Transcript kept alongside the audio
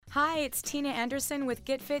Hi, it's Tina Anderson with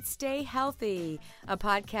Get Fit Stay Healthy, a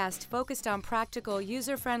podcast focused on practical,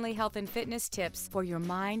 user-friendly health and fitness tips for your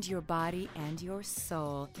mind, your body, and your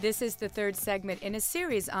soul. This is the third segment in a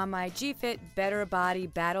series on my G-Fit Better Body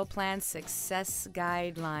Battle Plan Success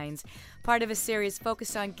Guidelines, part of a series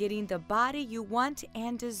focused on getting the body you want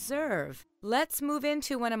and deserve. Let's move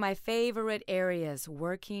into one of my favorite areas,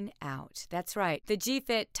 working out. That's right, the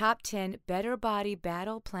G-Fit Top 10 Better Body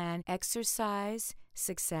Battle Plan Exercise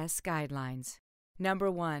Success Guidelines. Number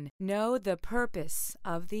 1, know the purpose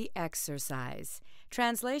of the exercise.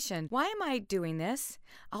 Translation, why am I doing this?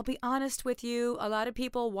 I'll be honest with you, a lot of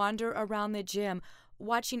people wander around the gym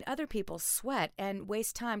watching other people sweat and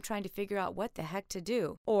waste time trying to figure out what the heck to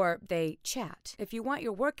do. Or they chat. If you want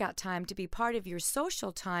your workout time to be part of your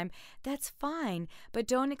social time, that's fine, but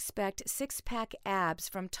don't expect six-pack abs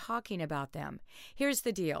from talking about them. Here's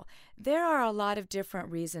the deal. There are a lot of different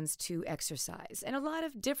reasons to exercise and a lot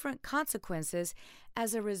of different consequences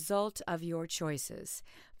as a result of your choices.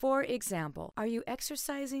 For example, are you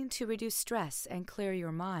exercising to reduce stress and clear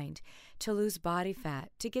your mind, to lose body fat,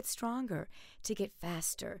 to get stronger, to get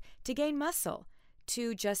faster, to gain muscle,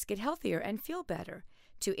 to just get healthier and feel better,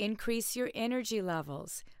 to increase your energy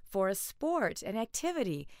levels, for a sport, an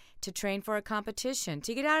activity, to train for a competition,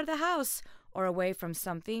 to get out of the house or away from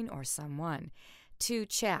something or someone, to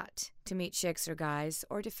chat, to meet chicks or guys,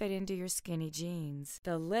 or to fit into your skinny jeans.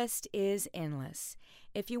 The list is endless.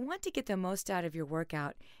 If you want to get the most out of your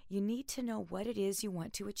workout, you need to know what it is you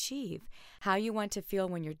want to achieve, how you want to feel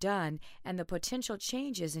when you're done, and the potential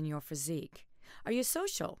changes in your physique. Are you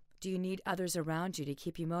social? Do you need others around you to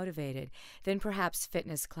keep you motivated? Then perhaps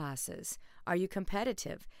fitness classes. Are you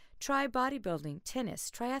competitive? Try bodybuilding,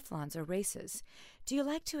 tennis, triathlons, or races. Do you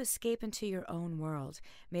like to escape into your own world?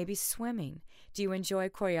 Maybe swimming. Do you enjoy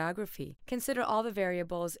choreography? Consider all the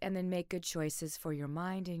variables and then make good choices for your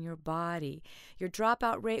mind and your body. Your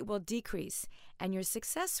dropout rate will decrease and your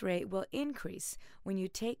success rate will increase when you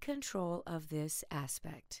take control of this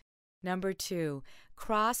aspect. Number 2,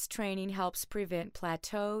 cross-training helps prevent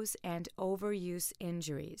plateaus and overuse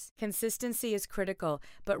injuries. Consistency is critical,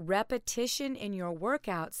 but repetition in your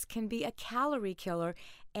workouts can be a calorie killer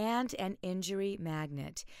and an injury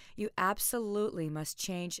magnet. You absolutely must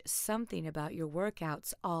change something about your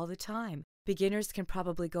workouts all the time. Beginners can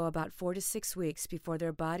probably go about 4 to 6 weeks before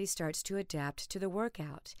their body starts to adapt to the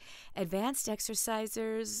workout. Advanced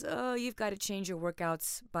exercisers, you've got to change your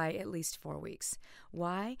workouts by at least 4 weeks.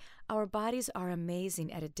 Why? Our bodies are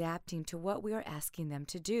amazing at adapting to what we are asking them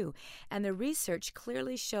to do, and the research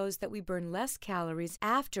clearly shows that we burn less calories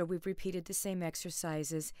after we've repeated the same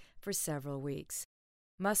exercises for several weeks.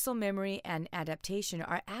 Muscle memory and adaptation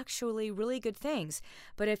are actually really good things,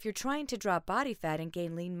 but if you're trying to drop body fat and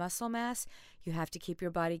gain lean muscle mass, you have to keep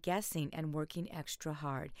your body guessing and working extra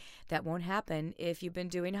hard. That won't happen if you've been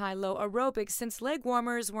doing high-low aerobics since leg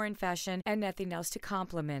warmers were in fashion and nothing else to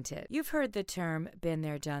complement it. You've heard the term, been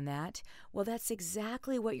there, done that. Well, that's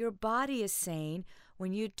exactly what your body is saying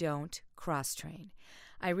when you don't cross-train.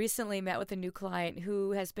 I recently met with a new client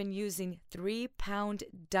who has been using 3-pound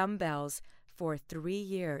dumbbells for 3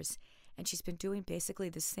 years, and she's been doing basically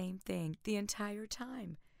the same thing the entire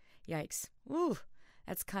time. Yikes. Ooh,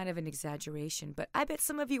 that's kind of an exaggeration, but I bet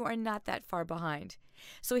some of you are not that far behind.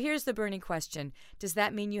 So here's the burning question. Does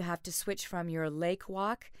that mean you have to switch from your lake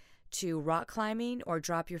walk to rock climbing or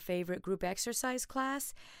drop your favorite group exercise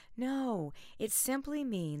class? No, it simply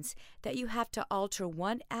means that you have to alter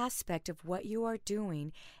one aspect of what you are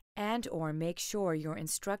doing and or make sure your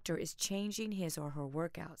instructor is changing his or her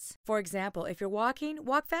workouts. For example, if you're walking,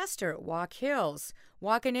 walk faster, walk hills,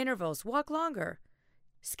 walk in intervals, walk longer.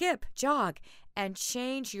 Skip, jog, and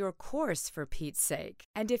change your course for Pete's sake.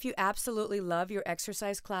 And if you absolutely love your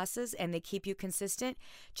exercise classes and they keep you consistent,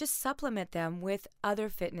 just supplement them with other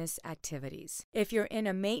fitness activities. If you're in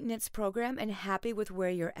a maintenance program and happy with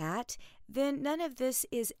where you're at, then none of this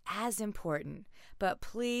is as important. But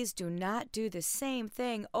please do not do the same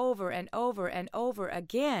thing over and over and over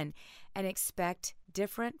again and expect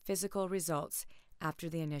different physical results after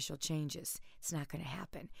the initial changes. It's not going to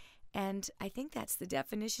happen. And I think that's the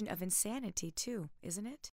definition of insanity too, isn't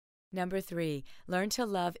it? Number 3, learn to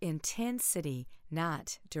love intensity,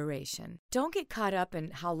 not duration. Don't get caught up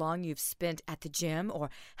in how long you've spent at the gym or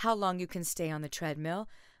how long you can stay on the treadmill,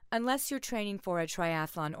 unless you're training for a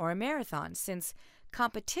triathlon or a marathon, since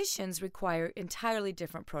competitions require entirely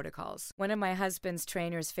different protocols. One of my husband's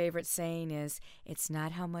trainer's favorite saying is, it's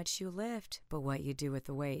not how much you lift, but what you do with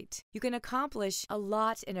the weight. You can accomplish a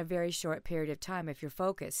lot in a very short period of time if you're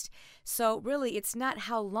focused. So really, it's not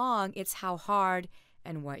how long, it's how hard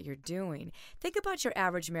and what you're doing. Think about your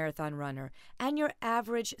average marathon runner and your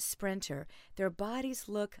average sprinter. Their bodies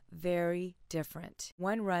look very different.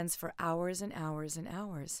 One runs for hours and hours and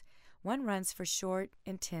hours. One runs for short,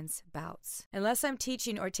 intense bouts. Unless I'm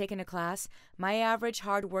teaching or taking a class, my average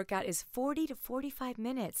hard workout is 40 to 45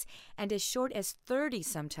 minutes and as short as 30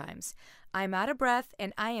 sometimes. I'm out of breath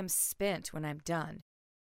and I am spent when I'm done.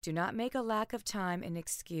 Do not make a lack of time an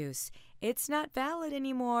excuse. It's not valid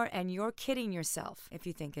anymore, and you're kidding yourself if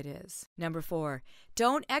you think it is. Number 4,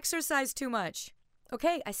 don't exercise too much.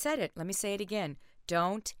 Okay, I said it. Let me say it again.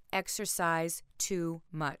 Don't exercise too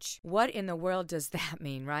much. What in the world does that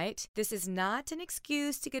mean, right? This is not an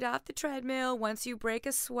excuse to get off the treadmill once you break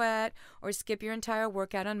a sweat or skip your entire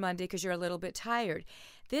workout on Monday because you're a little bit tired.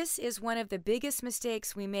 This is one of the biggest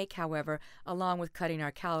mistakes we make, however, along with cutting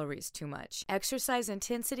our calories too much. Exercise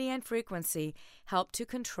intensity and frequency help to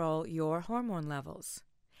control your hormone levels.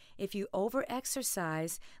 If you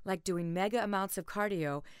over-exercise, like doing mega amounts of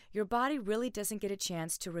cardio, your body really doesn't get a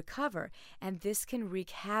chance to recover, and this can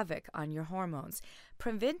wreak havoc on your hormones,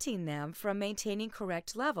 preventing them from maintaining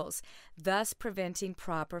correct levels, thus preventing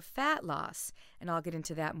proper fat loss. And I'll get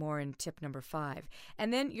into that more in tip number 5.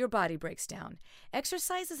 And then your body breaks down.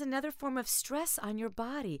 Exercise is another form of stress on your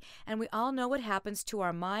body, and we all know what happens to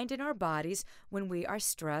our mind and our bodies when we are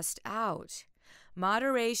stressed out.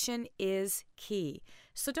 Moderation is key.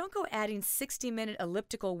 So don't go adding 60-minute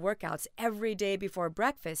elliptical workouts every day before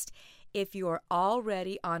breakfast if you're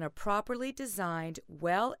already on a properly designed,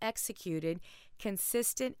 well-executed,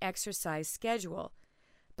 consistent exercise schedule,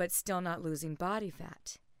 but still not losing body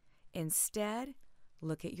fat. Instead,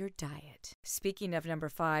 look at your diet. Speaking of number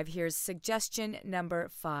 5, here's suggestion number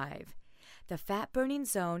 5. The fat-burning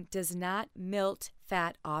zone does not melt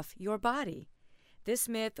fat off your body. This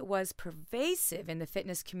myth was pervasive in the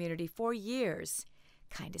fitness community for years.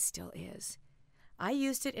 Kinda still is. I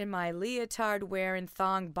used it in my leotard-wearing,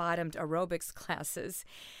 thong-bottomed aerobics classes,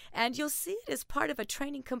 and you'll see it as part of a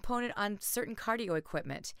training component on certain cardio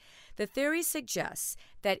equipment. The theory suggests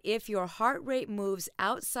that if your heart rate moves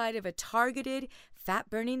outside of a targeted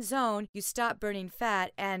fat-burning zone, you stop burning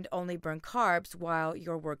fat and only burn carbs while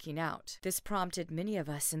you're working out. This prompted many of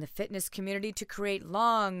us in the fitness community to create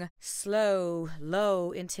long, slow,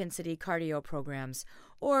 low-intensity cardio programs,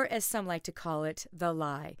 or as some like to call it, the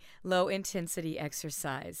lie, low-intensity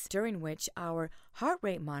exercise, during which our heart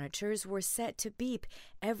rate monitors were set to beep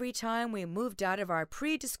every time we moved out of our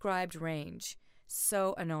pre-described range.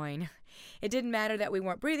 So annoying. It didn't matter that we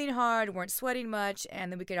weren't breathing hard, weren't sweating much,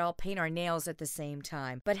 and then we could all paint our nails at the same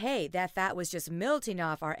time. But hey, that fat was just melting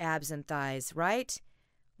off our abs and thighs, right?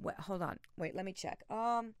 Hold on. Wait, let me check.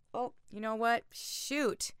 You know what?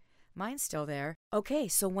 Shoot. Mine's still there. Okay,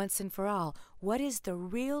 so once and for all, what is the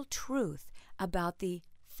real truth about the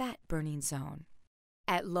fat-burning zone?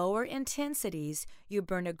 At lower intensities, you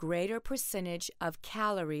burn a greater percentage of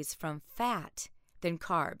calories from fat than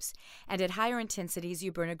carbs, and at higher intensities,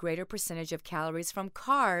 you burn a greater percentage of calories from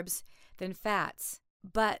carbs than fats.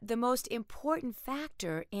 But the most important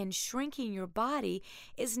factor in shrinking your body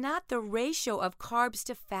is not the ratio of carbs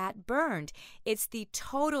to fat burned. It's the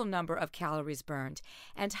total number of calories burned.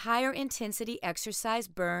 And higher intensity exercise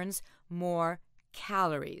burns more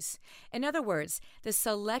calories. In other words, the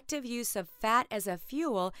selective use of fat as a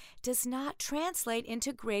fuel does not translate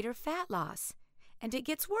into greater fat loss. And it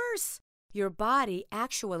gets worse. Your body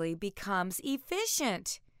actually becomes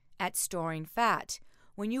efficient at storing fat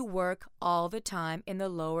when you work all the time in the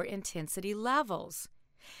lower intensity levels.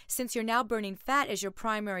 Since you're now burning fat as your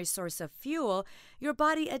primary source of fuel, your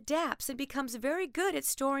body adapts and becomes very good at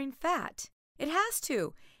storing fat. It has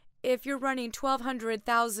to. If you're running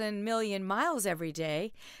 1,200,000 million miles every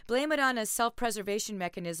day, blame it on a self-preservation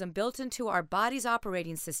mechanism built into our body's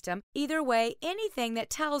operating system. Either way, anything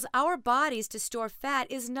that tells our bodies to store fat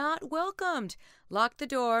is not welcomed. Lock the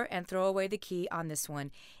door and throw away the key on this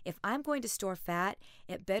one. If I'm going to store fat,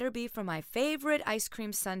 it better be from my favorite ice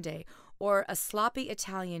cream sundae or a sloppy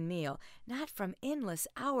Italian meal, not from endless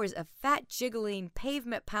hours of fat-jiggling,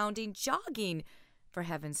 pavement-pounding jogging, for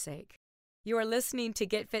heaven's sake. You are listening to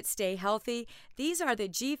Get Fit, Stay Healthy. These are the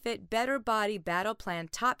G-Fit Better Body Battle Plan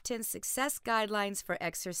Top 10 Success Guidelines for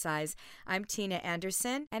Exercise. I'm Tina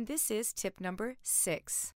Anderson, and this is tip number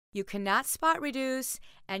 6. You cannot spot reduce,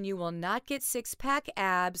 and you will not get six-pack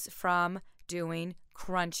abs from doing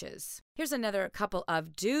crunches. Here's another couple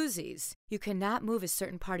of doozies. You cannot move a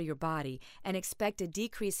certain part of your body and expect a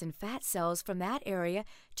decrease in fat cells from that area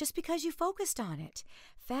just because you focused on it.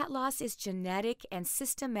 Fat loss is genetic and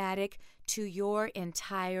systematic to your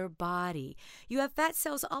entire body. You have fat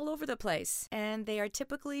cells all over the place, and they are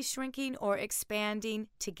typically shrinking or expanding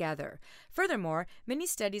together. Furthermore, many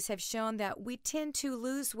studies have shown that we tend to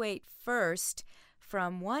lose weight first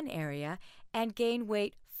from one area and gain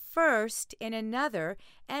weight first in another,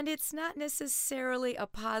 and it's not necessarily a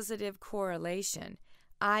positive correlation.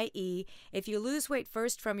 I.e., if you lose weight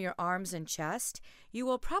first from your arms and chest, you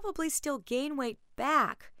will probably still gain weight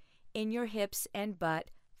back in your hips and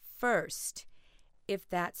butt first, if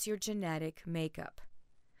that's your genetic makeup.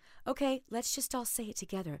 Okay, let's just all say it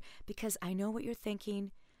together, because I know what you're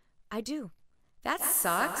thinking. I do. That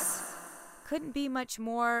sucks. Couldn't be much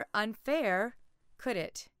more unfair, could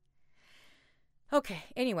it? Okay,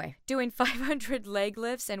 anyway, doing 500 leg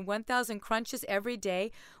lifts and 1,000 crunches every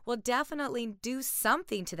day will definitely do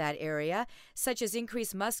something to that area, such as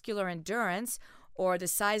increase muscular endurance or the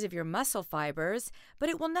size of your muscle fibers, but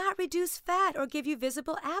it will not reduce fat or give you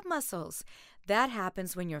visible ab muscles. That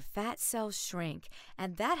happens when your fat cells shrink,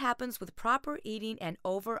 and that happens with proper eating and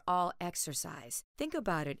overall exercise. Think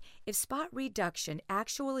about it. If spot reduction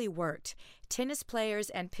actually worked, tennis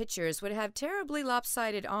players and pitchers would have terribly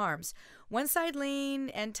lopsided arms, one side lean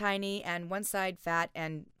and tiny and one side fat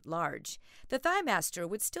and large. The Thigh Master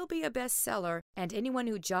would still be a bestseller, and anyone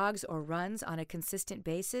who jogs or runs on a consistent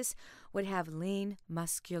basis would have lean,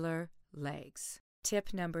 muscular legs.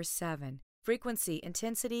 Tip number 7. Frequency,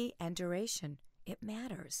 intensity, and duration. It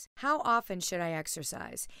matters. How often should I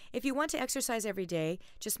exercise? If you want to exercise every day,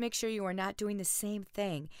 just make sure you are not doing the same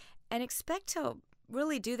thing and expect to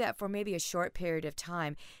really do that for maybe a short period of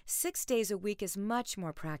time. 6 days a week is much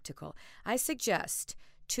more practical. I suggest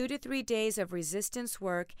 2 to 3 days of resistance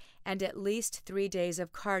work and at least 3 days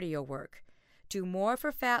of cardio work. Do more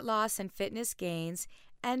for fat loss and fitness gains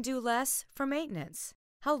and do less for maintenance.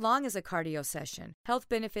 How long is a cardio session? Health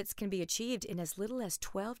benefits can be achieved in as little as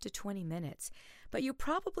 12 to 20 minutes, but you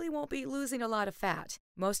probably won't be losing a lot of fat.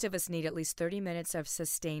 Most of us need at least 30 minutes of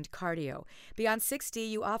sustained cardio. Beyond 60,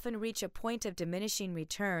 you often reach a point of diminishing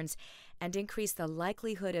returns and increase the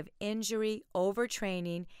likelihood of injury,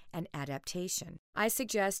 overtraining, and adaptation. I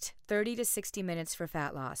suggest 30 to 60 minutes for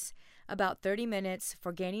fat loss, about 30 minutes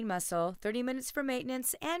for gaining muscle, 30 minutes for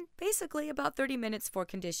maintenance, and basically about 30 minutes for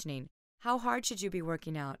conditioning. How hard should you be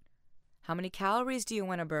working out? How many calories do you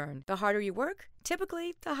want to burn? The harder you work,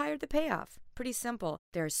 typically the higher the payoff. Pretty simple.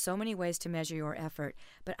 There are so many ways to measure your effort,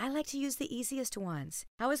 but I like to use the easiest ones.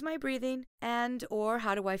 How is my breathing? Or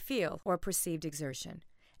how do I feel or perceived exertion?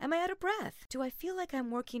 Am I out of breath? Do I feel like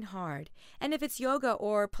I'm working hard? And if it's yoga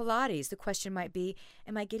or Pilates, the question might be,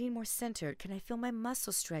 am I getting more centered? Can I feel my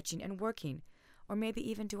muscles stretching and working? Or maybe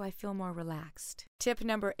even do I feel more relaxed? Tip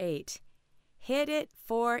number 8. Hit it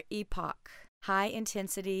for EPOC,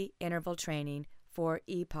 high-intensity interval training for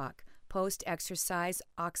EPOC, post-exercise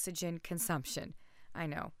oxygen consumption. I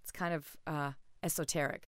know, it's kind of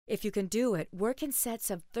esoteric. If you can do it, work in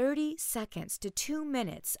sets of 30 seconds to 2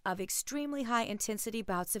 minutes of extremely high-intensity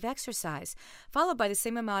bouts of exercise, followed by the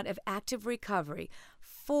same amount of active recovery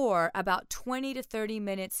for about 20 to 30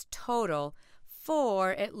 minutes total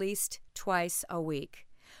for at least twice a week.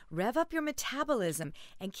 Rev up your metabolism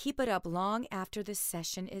and keep it up long after the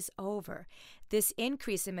session is over. This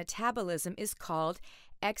increase in metabolism is called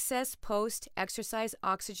excess post-exercise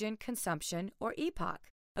oxygen consumption, or EPOC.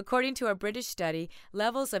 According to a British study,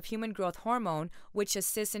 levels of human growth hormone, which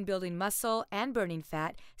assists in building muscle and burning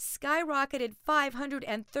fat, skyrocketed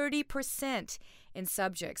 530% in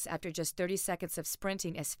subjects after just 30 seconds of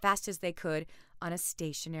sprinting as fast as they could on a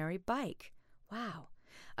stationary bike. Wow.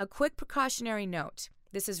 A quick precautionary note.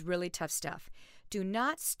 This is really tough stuff. Do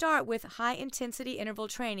not start with high-intensity interval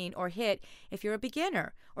training or HIIT if you're a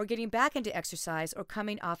beginner or getting back into exercise or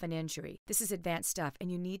coming off an injury. This is advanced stuff,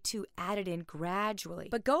 and you need to add it in gradually.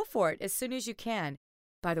 But go for it as soon as you can.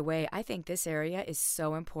 By the way, I think this area is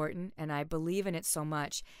so important, and I believe in it so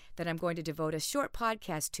much that I'm going to devote a short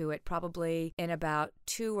podcast to it, probably in about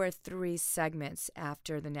 2 or 3 segments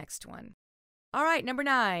after the next one. All right, number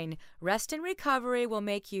 9. Rest and recovery will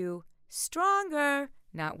make you stronger,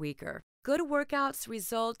 not weaker. Good workouts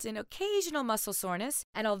result in occasional muscle soreness,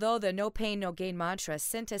 and although the no pain, no gain mantra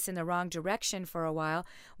sent us in the wrong direction for a while,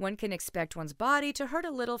 one can expect one's body to hurt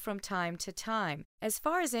a little from time to time. As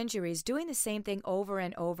far as injuries, doing the same thing over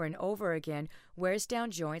and over and over again wears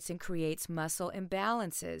down joints and creates muscle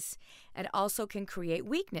imbalances. It also can create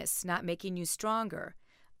weakness, not making you stronger.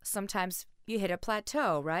 Sometimes you hit a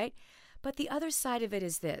plateau, right? But the other side of it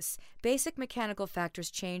is this. Basic mechanical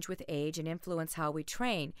factors change with age and influence how we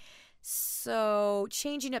train. So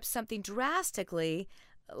changing up something drastically,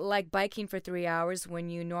 like biking for 3 hours when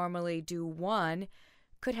you normally do 1,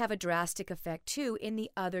 could have a drastic effect too in the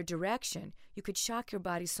other direction. You could shock your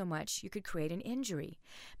body so much you could create an injury.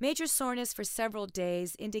 Major soreness for several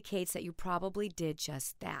days indicates that you probably did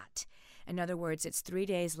just that. In other words, it's 3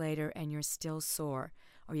 days later and you're still sore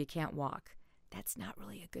or you can't walk. That's not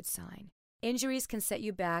really a good sign. Injuries can set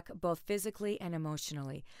you back both physically and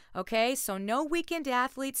emotionally. Okay, so no weekend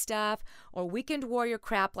athlete stuff or weekend warrior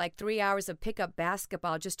crap like 3 hours of pickup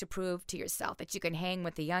basketball just to prove to yourself that you can hang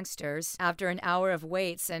with the youngsters after an hour of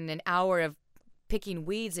weights and an hour of picking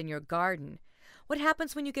weeds in your garden. What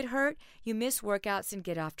happens when you get hurt? You miss workouts and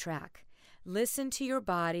get off track. Listen to your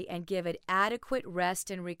body and give it adequate rest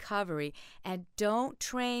and recovery, and don't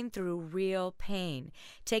train through real pain.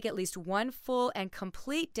 Take at least one full and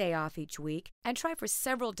complete day off each week and try for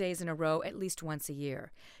several days in a row at least once a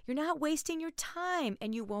year. You're not wasting your time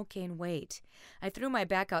and you won't gain weight. I threw my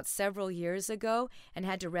back out several years ago and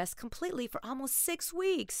had to rest completely for almost 6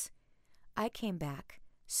 weeks. I came back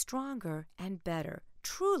stronger and better,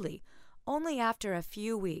 truly, only after a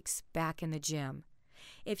few weeks back in the gym.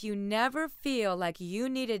 If you never feel like you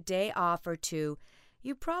need a day off or two,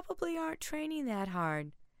 you probably aren't training that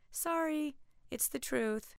hard. Sorry, it's the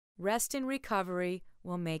truth. Rest and recovery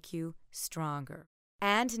will make you stronger.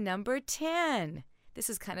 And number 10, this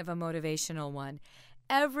is kind of a motivational one.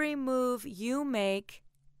 Every move you make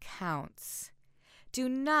counts. Do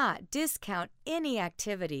not discount any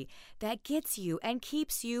activity that gets you and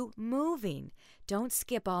keeps you moving. Don't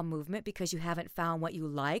skip all movement because you haven't found what you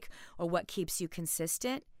like or what keeps you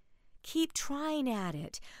consistent. Keep trying at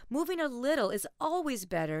it. Moving a little is always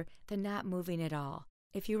better than not moving at all.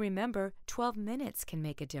 If you remember, 12 minutes can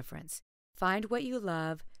make a difference. Find what you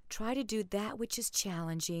love, try to do that which is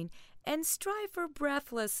challenging, and strive for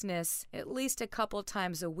breathlessness at least a couple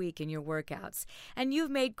times a week in your workouts. And you've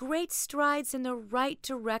made great strides in the right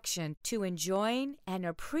direction to enjoying and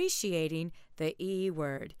appreciating the E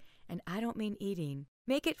word. And I don't mean eating.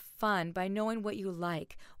 Make it fun by knowing what you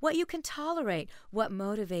like, what you can tolerate, what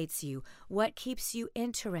motivates you, what keeps you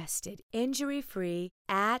interested, injury-free,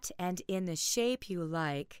 at and in the shape you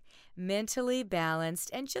like, mentally balanced,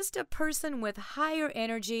 and just a person with higher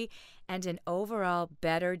energy and an overall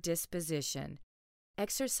better disposition.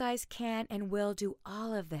 Exercise can and will do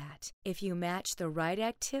all of that if you match the right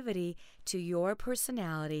activity to your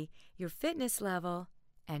personality, your fitness level,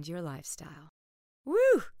 and your lifestyle.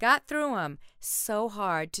 Woo! Got through them. So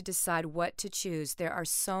hard to decide what to choose. There are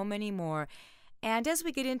so many more. And as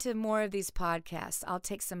we get into more of these podcasts, I'll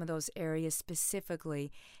take some of those areas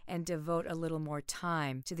specifically and devote a little more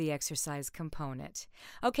time to the exercise component.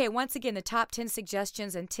 Okay, once again, the top 10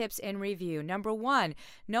 suggestions and tips in review. Number 1,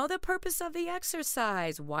 know the purpose of the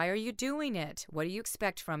exercise. Why are you doing it? What do you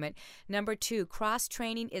expect from it? Number 2,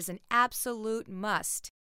 cross-training is an absolute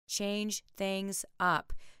must. Change things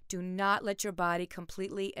up. Do not let your body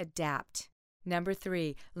completely adapt. Number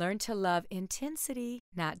 3, learn to love intensity,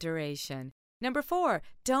 not duration. Number 4,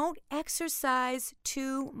 don't exercise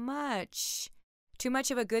too much. Too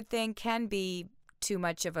much of a good thing can be too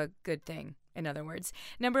much of a good thing, in other words.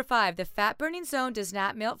 Number 5, the fat-burning zone does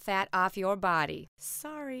not melt fat off your body.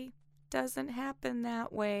 Sorry, doesn't happen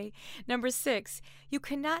that way. Number 6, you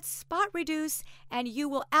cannot spot reduce, and you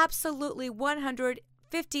will absolutely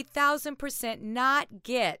 150,000% not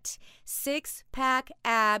get six-pack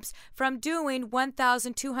abs from doing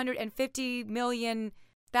 1,250 million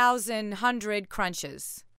 1,100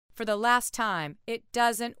 crunches. For the last time, it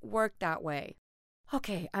doesn't work that way.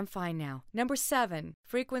 Okay, I'm fine now. Number 7,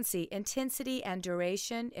 frequency, intensity, and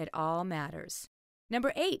duration, it all matters.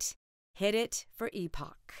 Number 8, hit it for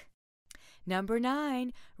epoch. Number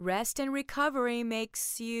 9, rest and recovery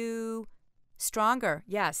makes you stronger,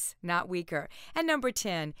 yes, not weaker. And number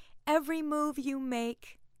 10, every move you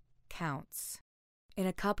make counts. In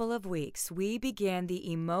a couple of weeks, we begin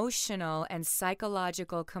the emotional and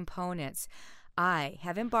psychological components. I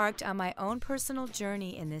have embarked on my own personal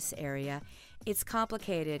journey in this area. It's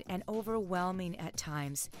complicated and overwhelming at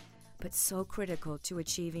times, but so critical to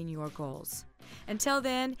achieving your goals. Until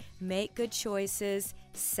then, make good choices,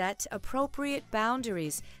 set appropriate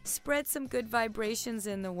boundaries, spread some good vibrations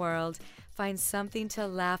in the world, find something to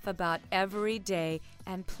laugh about every day,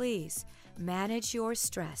 and please manage your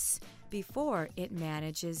stress before it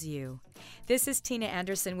manages you. This is Tina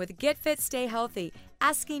Anderson with Get Fit, Stay Healthy,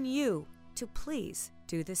 asking you to please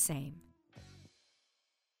do the same.